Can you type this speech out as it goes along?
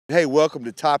Hey, welcome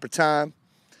to Topper Time.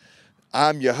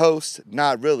 I'm your host,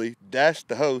 not really. That's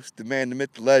the host, the man, the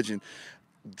myth, the legend,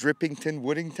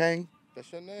 Woodington. That's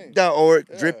your name. No, or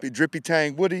Yeah. Drippy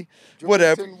Tang Woody,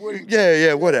 whatever. Woodington.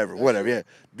 Yeah, whatever. Right. Yeah,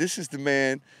 this is the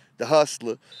man, the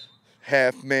hustler,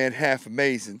 half man, half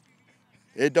amazing.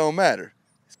 It don't matter.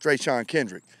 It's DreKenTalk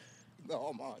Kendrick. No,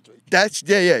 I'm Andre. That's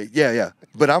yeah.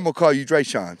 But I'm gonna call you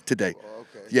DreKenTalk today. Oh,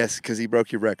 okay. Yes, because he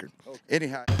broke your record. Okay.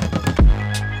 Anyhow.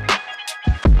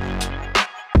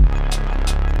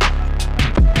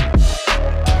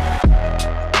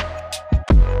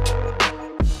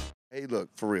 Hey, look,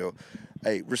 for real.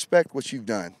 Hey, respect what you've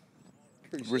done.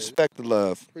 Respect the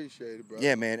love. Appreciate it, bro.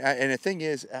 Yeah, man. And the thing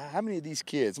is, how many of these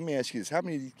kids, let me ask you this, how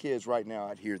many of these kids right now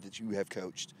out here that you have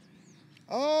coached?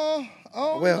 I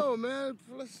don't Well- know, man.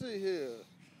 Let's see here.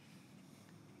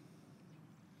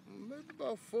 Maybe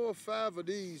about 4 or 5 of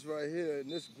these right here in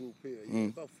this group here. Yeah,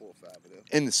 about 4 or 5 of them.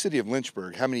 In the city of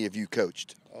Lynchburg, how many have you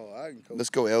coached? Oh, I can coach. Let's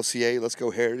go LCA, let's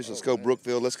go Heritage, let's go man.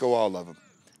 Brookville, let's go all of them.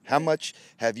 How much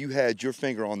have you had your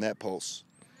finger on that pulse?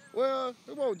 Well,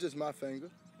 it wasn't just my finger.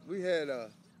 We had,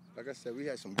 like I said, we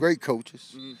had some great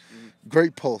coaches,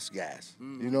 great pulse guys.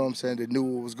 You know what I'm saying? That knew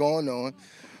what was going on.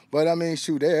 But I mean,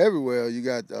 shoot, they're everywhere. You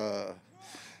got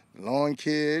Lawn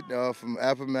Kid from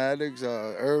Appomattox,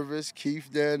 Irvis,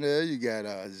 Keith down there. You got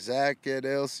Zach at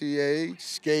LCA,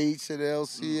 Skates at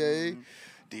LCA,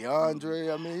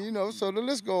 DeAndre. I mean, you know, so the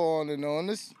list go on and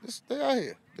on. They out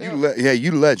here.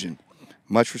 You legend.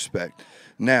 Much respect.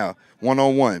 Now,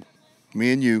 one-on-one,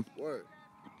 me and you. Word.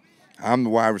 I'm the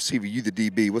wide receiver, you the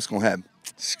DB. What's going to happen?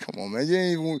 Come on, man. You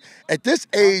ain't even, at this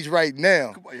age right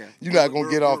now, you're not going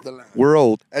to get off the line. We're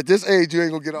old. At this age, you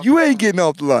ain't going to get off You the line. ain't getting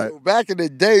off the line. So back in the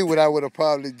day, what I would have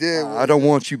probably did was... I don't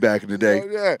want you back in the day.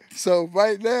 Yeah. So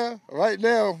right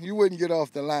now, you wouldn't get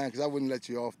off the line because I wouldn't let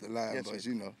you off the line. Yes, but, sir.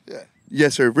 you know, yeah.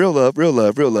 Yes, sir. Real love, real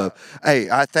love, real love. Hey,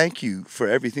 I thank you for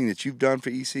everything that you've done for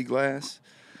EC Glass.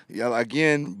 Yeah,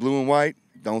 again, blue and white.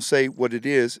 Don't say what it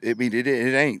is. It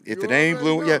ain't. If You it ain't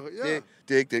blue, already know, yeah.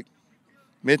 dig.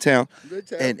 Midtown.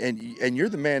 Midtown. And you're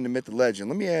the man, the myth, the legend.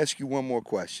 Let me ask you one more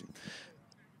question.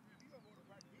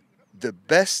 The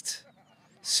best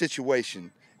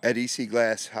situation at EC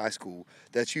Glass High School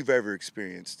that you've ever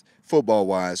experienced,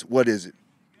 football-wise, what is it?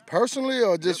 Personally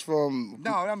or just from...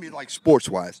 No, I mean like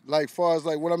sports-wise. Like far as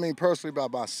like what I mean personally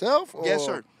about myself? Or, Yes,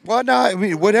 sir. Well, no, I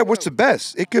mean, what's the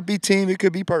best? It could be team, it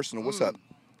could be personal. What's up?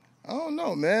 I don't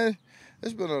know, man.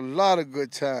 There's been a lot of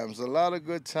good times.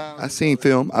 I've seen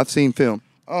film.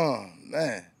 Oh,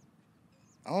 man.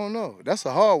 I don't know. That's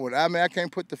a hard one. I mean, I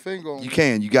can't put the finger on You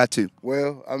can. You got to.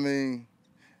 Well, I mean,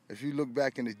 if you look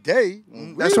back in the day.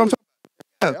 That's what I'm talking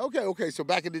about. Okay. So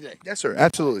back in the day. Yes, sir.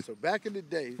 Absolutely. So back in the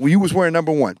day. When you was wearing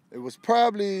number 1. It was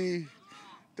probably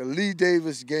the Lee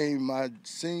Davis game my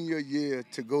senior year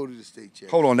to go to the state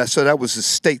championship. Hold on. That was the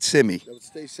state semi. That was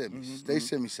state semi. State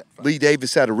semi. Lee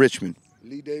Davis out of Richmond.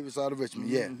 Lee Davis out of Richmond.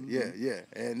 Yeah.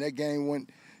 And that game went.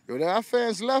 Yo, our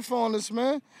fans left on us,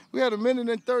 man. We had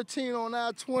 1:13 on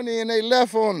I-20 and they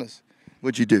left on us.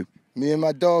 What'd you do? Me and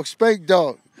my dog, Spank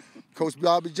Dog. Coach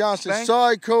Bobby Johnson. Spank?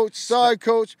 Sorry, Coach.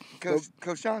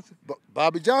 Coach Johnson.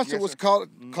 Bobby Johnson Yes, was sir.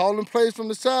 calling plays from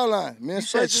the sideline. Me and You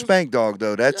said Spanky Spank Dog,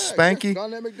 though. That's Spanky?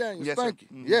 Garnett McDaniel, Yes, sir. Spanky.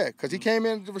 Yeah, because he came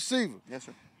in as the receiver. Yes,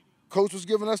 sir. Coach was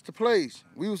giving us the plays.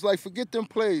 We was like, forget them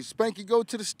plays. Spanky, go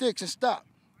to the sticks and stop.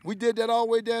 We did that all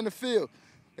the way down the field.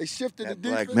 They shifted the That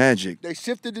defense. black magic. They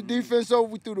shifted the defense over.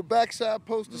 We threw the backside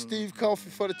post to Steve Coffey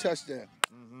for the touchdown.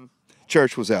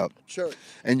 Church was out. Church.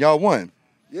 And y'all won.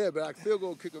 Yeah, but our field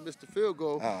goal kicker missed the field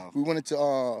goal. Oh. We went into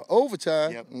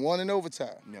overtime Yep. and won in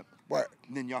overtime. Yep. Right.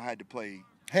 And then y'all had to play.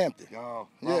 Hampton. Y'all.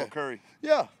 Yeah. Curry.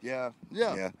 Yeah. Yeah.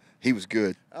 He was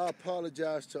good. I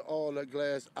apologize to all the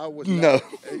Glass. I was No.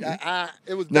 not.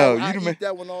 It was No, I you the eat man.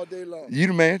 that one all day long. You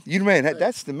the man.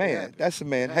 That's the man. That's the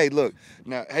man. Hey, look.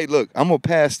 I'm going to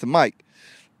pass the mic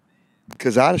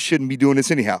because I shouldn't be doing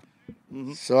this anyhow.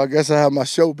 So I guess I have my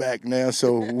show back now.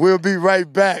 So we'll be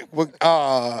right back with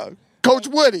Coach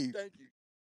Woody. Thank you.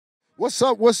 What's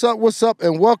up,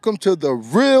 and welcome to the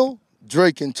real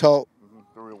DreKenTalk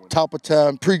Topper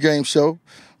Time Pregame Show.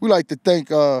 We like to thank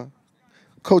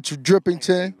Coach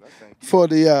Drippington for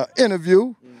the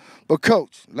interview. But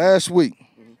Coach, last week,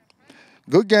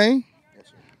 good game.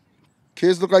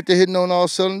 Kids look like they're hitting on all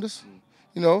cylinders.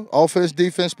 You know, offense,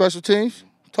 defense, special teams.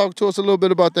 Talk to us a little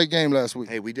bit about that game last week.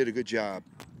 Hey, we did a good job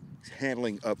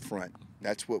handling up front.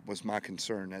 That's what was my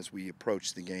concern as we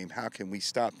approached the game. How can we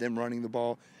stop them running the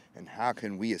ball, and how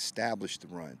can we establish the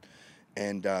run?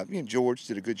 And George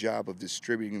did a good job of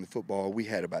distributing the football. We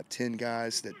had about 10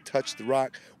 guys that touched the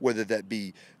rock, whether that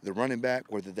be the running back,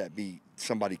 whether that be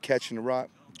somebody catching the rock.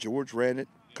 George ran it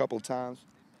couple times.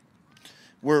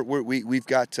 We've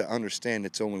got to understand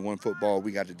it's only one football.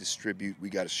 We got to distribute. We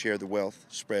got to share the wealth,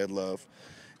 spread love.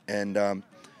 And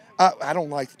I don't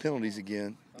like the penalties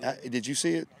again. Did you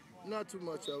see it? Not too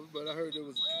much of it, but I heard it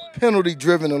was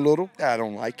penalty-driven a little. I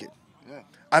don't like it. Yeah.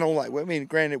 I don't like. Well, I mean,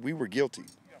 granted, we were guilty.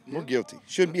 Yeah. We're guilty.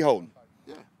 Shouldn't be holding.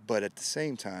 Yeah. But at the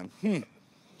same time,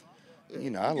 you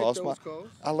know, I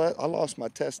lost my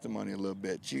testimony a little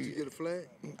bit. Did you get a flag?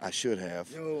 I should have.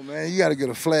 Yo, man, you got to get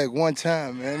a flag one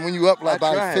time, man. When you up like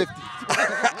about 50.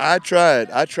 I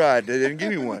tried. They didn't give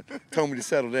me one. Told me to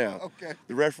settle down. Okay.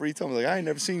 The referee told me, like, I ain't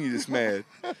never seen you this mad.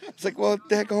 It's like, well,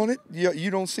 heck on it. You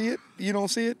don't see it? You don't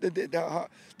see it?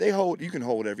 They hold. You can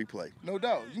hold every play. No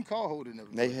doubt. You can call holding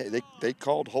every play. They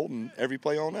called holding every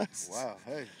play on us. Wow.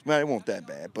 Hey. Man, it wasn't that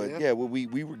bad. But, yeah, well,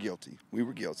 we were guilty. We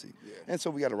were guilty. Yeah. And so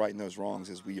we got to right those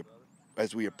wrongs as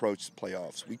we approach the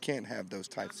playoffs. We can't have those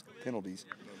types of penalties.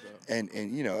 And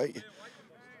you know,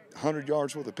 100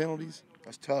 yards worth of penalties.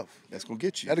 That's tough. That's going to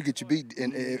get you. That'll get you beat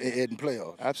in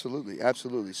playoffs.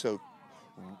 Absolutely. So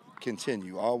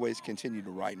always continue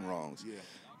to right and wrongs. Yeah.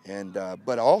 And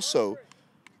but also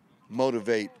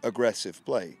motivate aggressive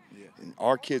play. Yeah. And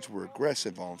our kids were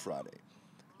aggressive on Friday.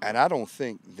 And I don't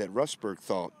think that Rustburg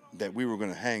thought that we were going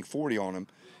to hang 40 on them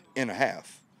in a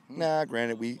half. Nah,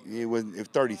 granted, it was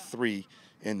 33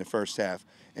 in the first half,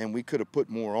 and we could have put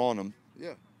more on them.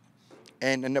 Yeah.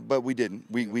 But we didn't.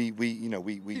 We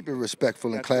keep it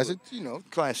respectful and classy, you know.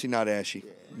 Classy, not ashy.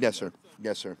 Yeah.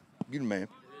 Yes, sir. You the man.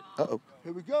 Uh-oh.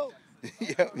 Here we go.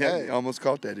 yeah, Hey. almost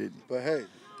caught that, didn't you? But hey,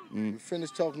 we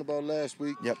finished talking about last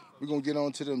week. Yep. We're gonna get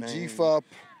on to them G5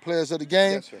 players of the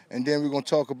game, Yes, sir. and then we're gonna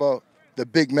talk about the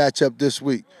big matchup this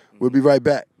week. We'll be right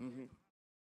back.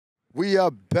 We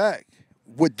are back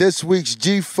with this week's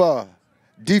G5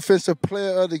 Defensive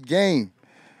Player of the Game,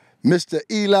 Mr.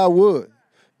 Eli Wood.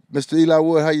 Mr. Eli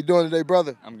Wood, how you doing today,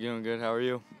 brother? I'm doing good. How are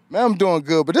you? Man, I'm doing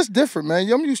good, but it's different, man.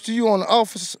 I'm used to you on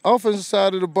the offensive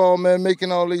side of the ball, man,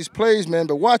 making all these plays, man.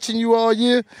 But watching you all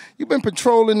year, you've been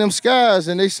patrolling them skies,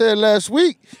 and they said last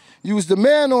week you was the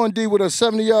man on D with a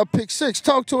 70-yard pick six.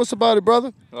 Talk to us about it,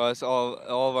 brother. Well, it's all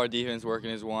of our defense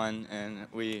working as one, and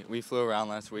we flew around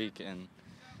last week, and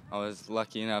I was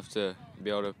lucky enough to be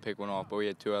able to pick one off, but we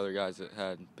had two other guys that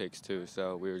had picks too,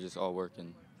 so we were just all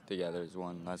working together as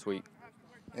one last week.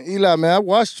 And Eli, man, I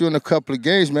watched you in a couple of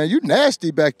games, man. You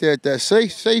nasty back there at that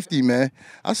safety, man.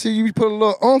 I see you put a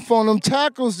little oomph on them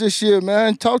tackles this year,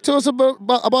 man. Talk to us about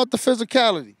the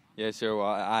physicality. Yes, sir. Well,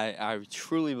 I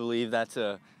truly believe that's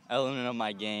a element of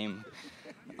my game.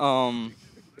 And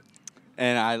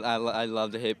I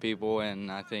love to hit people,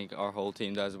 and I think our whole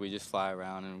team does. We just fly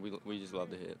around, and we just love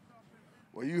to hit.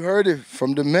 Well, you heard it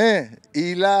from the man,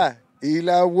 Eli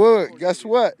Wood. Guess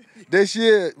what? This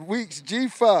year, week's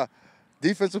G5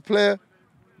 Defensive Player,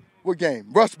 what game?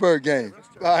 Rustburg game.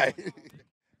 All right.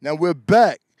 Now we're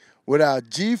back with our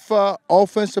G5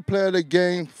 Offensive Player of the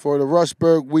Game for the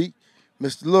Rustburg week,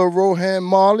 Mr. Lil Rohan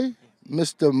Marley,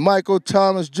 Mr. Michael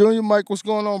Thomas Jr. Mike, what's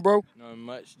going on, bro? Not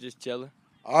much, just chilling.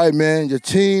 All right, man. Your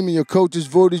team and your coaches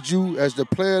voted you as the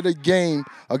player of the game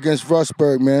against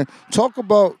Rustburg, man. Talk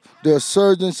about the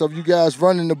resurgence of you guys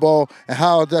running the ball and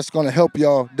how that's going to help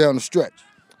y'all down the stretch.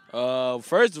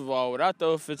 First of all, without the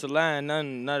offensive line,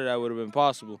 none of that would have been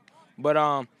possible. But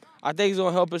I think it's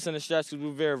gonna help us in the stretch because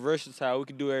we're very versatile. We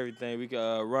can do everything. We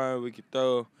can run. We can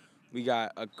throw. We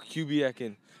got a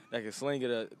QB that can sling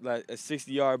it like a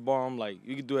 60-yard bomb. Like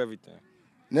we can do everything.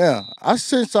 Now, I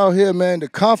sense out here, man, the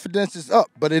confidence is up,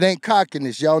 but it ain't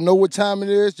cockiness. Y'all know what time it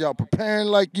is. Y'all preparing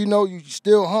like you know you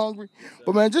still hungry.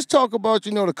 But, man, just talk about,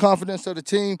 the confidence of the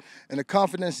team and the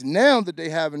confidence now that they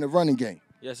have in the running game.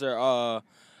 Yes, sir.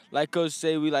 Like Coach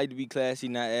say, we like to be classy,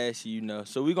 not ashy,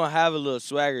 So we're going to have a little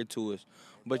swagger to us.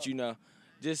 But,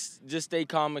 just stay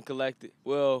calm and collected.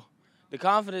 Well, the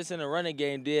confidence in the running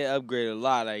game did upgrade a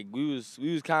lot. Like, we was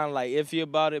kind of, like, iffy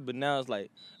about it, but now it's,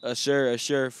 like, a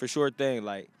for sure thing.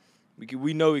 Like,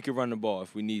 we know we can run the ball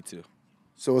if we need to.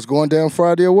 So it's going down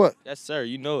Friday or what? Yes, sir.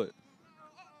 You know it.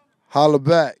 Holla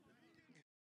back.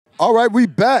 All right, we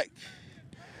back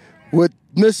with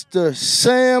Mr.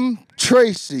 Sam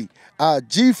Tracy, our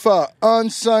G5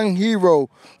 Unsung Hero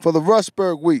for the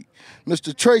Rustburg week.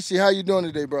 Mr. Tracy, how you doing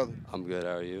today, brother? I'm good.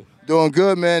 How are you? Doing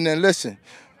good, man. And listen,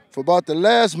 for about the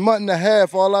last month and a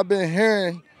half, all I've been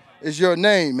hearing is your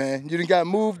name, man. You done got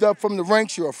moved up from the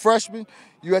ranks. You're a freshman.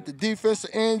 You at the defensive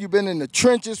end. You've been in the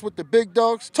trenches with the big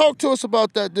dogs. Talk to us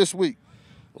about that this week.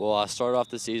 Well, I started off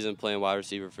the season playing wide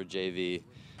receiver for JV,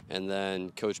 and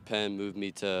then Coach Penn moved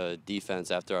me to defense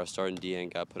after our starting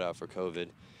DN got put out for COVID.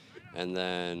 And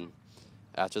then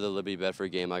after the Liberty Bedford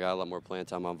game, I got a lot more playing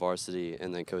time on varsity,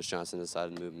 and then Coach Johnson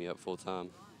decided to move me up full time.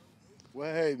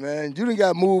 Well, hey, man, you done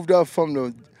got moved up from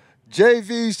the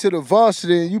JVs to the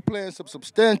varsity, and you playing some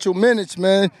substantial minutes,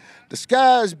 man. The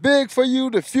sky is big for you.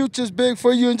 The future's big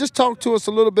for you. And just talk to us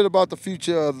a little bit about the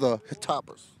future of the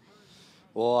Toppers.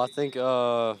 Well, I think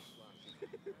we're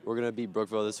going to beat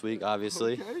Brookville this week,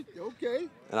 obviously. Okay.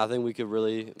 And I think we could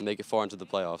really make it far into the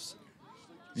playoffs.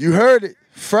 You heard it.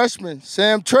 Freshman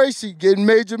Sam Tracy getting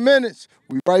major minutes.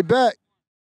 We right back.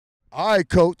 All right,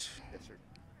 Coach. Yes, sir.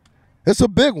 It's a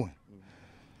big one.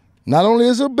 Not only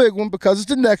is it a big one because it's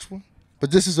the next one, but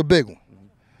this is a big one.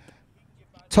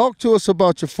 Talk to us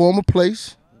about your former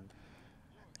place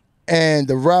and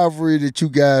the rivalry that you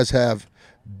guys have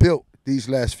built these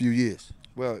last few years.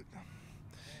 Well,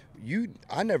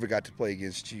 I never got to play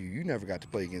against you. You never got to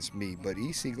play against me. But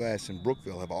EC Glass and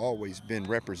Brookville have always been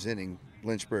representing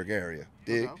Lynchburg area.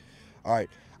 Dig? All right.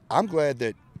 I'm glad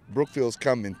that Brookville's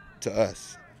coming to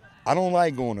us. I don't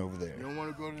like going over there. You don't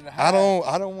want to go to the Hive?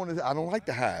 I don't like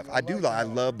the Hive. I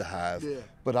love the Hive. Yeah.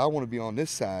 But I want to be on this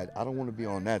side. I don't want to be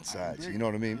on that side. You know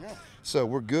what I mean? Yeah. So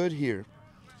we're good here.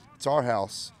 It's our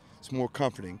house. It's more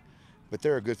comforting. But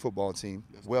they're a good football team.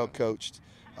 Well coached.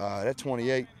 That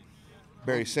 28,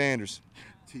 Barry Sanders.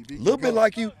 A little bit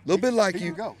like you. A little bit like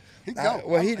you. He go.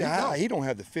 Well, he don't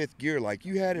have the fifth gear like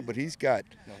you had it, but he's got.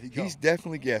 He's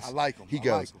definitely yes. I like him. He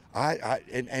goes.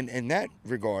 And in that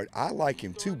regard, I like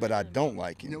him too, but I don't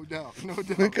like him. No doubt.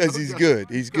 Because he's good.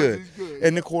 He's good. He's good.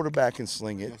 And the quarterback can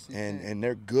sling it, Yes, he and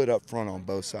they're good up front on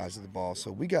both sides of the ball.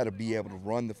 So we got to be able to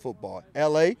run the football.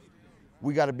 LA,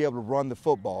 we got to be able to run the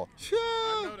football. Sure.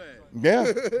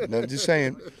 Yeah, no, just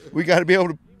saying. We got to be able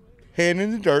to hand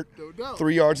in the dirt, No doubt.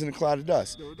 3 yards in a cloud of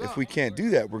dust. No doubt. If we can't do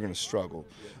that, we're going to struggle.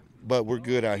 But we're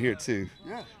good out here, too.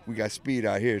 Yeah. We got speed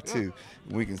out here, too.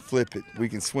 We can flip it. We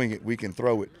can swing it. We can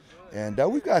throw it. And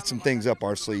we've got some things up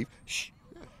our sleeve. Shh.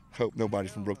 Hope nobody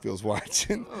from Brookville's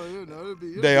watching.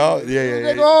 They all, yeah.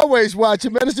 They're always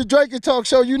watching, man. It's the DreKenTalk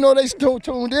show. You know they still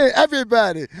tuned in.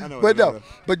 Everybody. I know.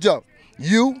 But Joe,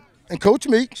 you and Coach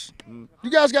Meeks, you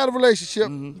guys got a relationship.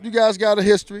 You guys got a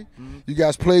history. You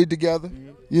guys played together,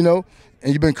 you know,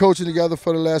 and you've been coaching together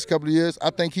for the last couple of years. I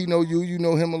think he know you. You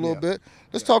know him a little bit.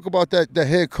 Let's talk about that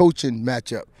head coaching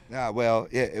matchup. Well,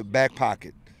 yeah, back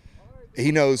pocket.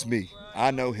 He knows me.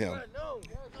 I know him.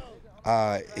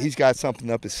 He's got something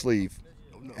up his sleeve,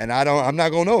 and I'm not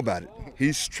gonna know about it.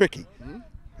 He's tricky.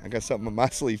 I got something up my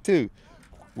sleeve too.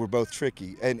 We're both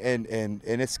tricky, and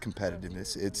it's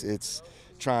competitiveness. It's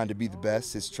trying to be the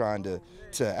best. It's trying to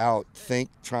outthink,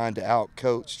 trying to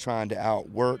outcoach, trying to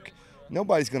outwork.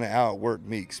 Nobody's gonna outwork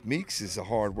Meeks. Meeks is a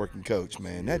hard-working coach,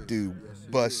 man. That dude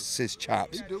busts his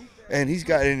chops. And he's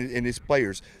got in his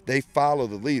players, they follow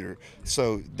the leader,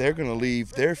 so they're gonna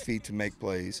leave their feet to make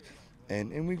plays.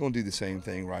 And we're going to do the same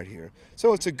thing right here.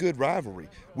 So it's a good rivalry.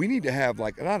 We need to have,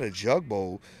 like, not a jug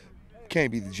bowl,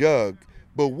 can't be the jug,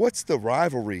 but what's the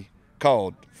rivalry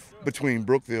called between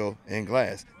Brookville and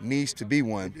Glass? Needs to be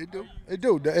one. It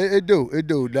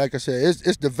do. Like I said,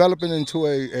 it's developing into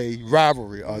a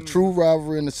rivalry, a true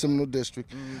rivalry in the Seminole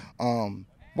District.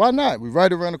 Why not? We're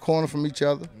right around the corner from each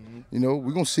other. You know,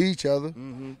 we're going to see each other.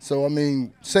 So, I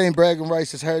mean, same bragging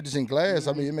rights as Heritage and Glass.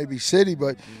 I mean, it may be city,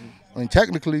 but I mean,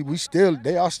 technically,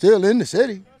 they are still in the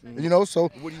city, you know, so.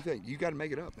 What do you think? You got to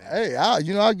make it up, man. Hey,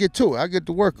 I get to it. I get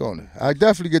to work on it. I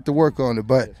definitely get to work on it.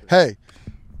 But, hey,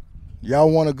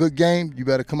 y'all want a good game, you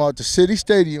better come out to City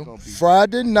Stadium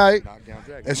Friday night.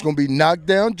 It's going to be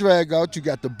knockdown, drag out. You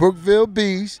got the Brookville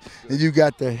Bees, and you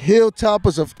got the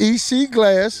Hilltoppers of EC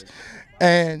Glass.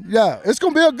 And, yeah, it's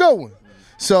going to be a good one.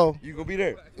 So. You going to be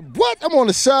there? What? I'm on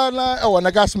the sideline. Oh, and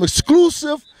I got some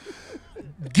exclusive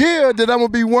gear that I'm gonna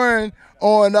be wearing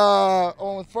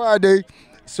on Friday,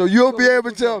 so you'll be able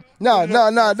to. No,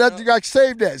 that you got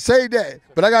save that.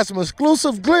 But I got some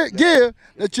exclusive gear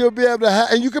that you'll be able to have,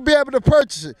 and you can be able to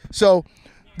purchase it. So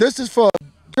this is for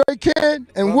DreKen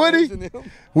and Woody.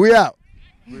 We out.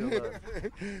 Real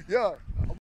Yeah.